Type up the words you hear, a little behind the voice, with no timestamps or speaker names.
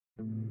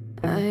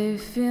I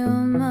feel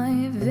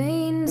my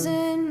veins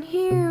and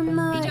hear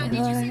my Hey, John, did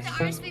you see the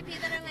heart.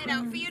 RSVP that I laid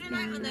out for you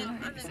tonight on the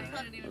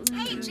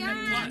Hey, John,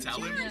 come on, let's talk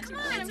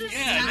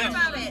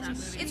about it.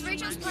 It's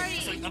Rachel's party.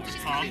 She's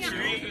coming up.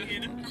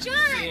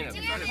 John, damn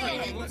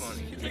it.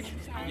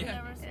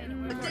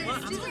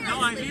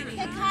 No, I'm here.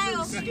 Hey,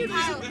 Kyle,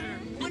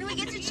 when we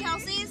get to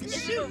Chelsea's,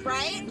 is it a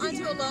right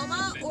onto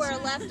Aloma or a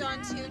left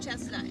onto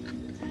Chestnut?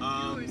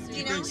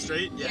 Keep going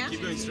straight. Yeah,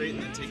 keep going straight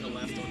and then take a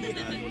left on North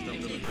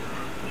Elmwood.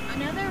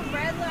 Another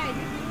red light.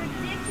 This is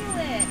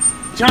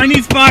ridiculous.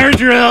 Chinese fire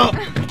drill!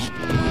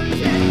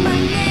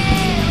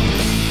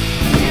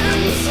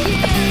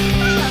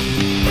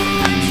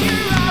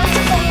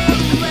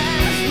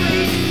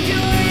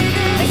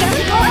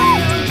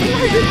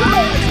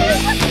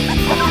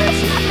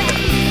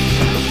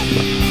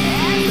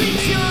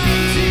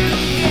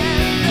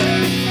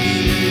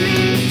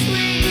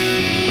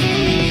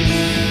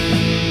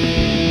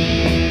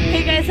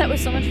 Hey guys, that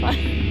was so much fun.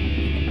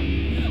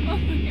 Oh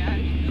my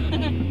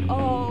gosh.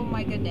 Oh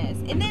my goodness.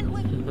 And then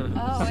when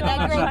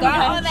that girl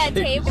got on that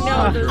table,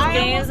 No, those I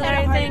games almost and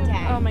had a heart everything.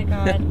 attack. Oh my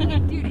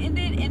god. Dude,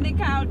 and then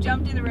Kyle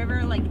jumped in the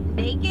river like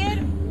naked.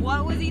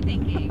 What was he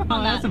thinking?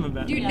 Oh, that's some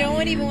event. Dude, no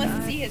one even wants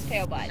to see his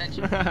tail butt.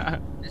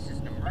 This is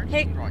an emergency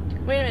Hey,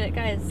 broadcast. wait a minute,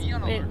 guys. Be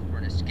on Wait. alert for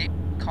an escaped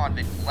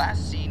convict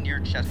last seen near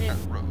Chestnut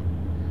Road.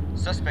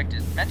 Suspect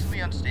is mentally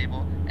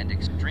unstable and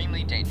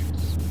extremely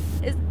dangerous.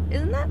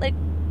 Isn't that like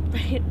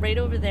right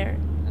over there?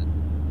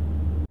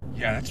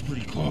 Yeah, that's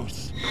pretty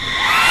close.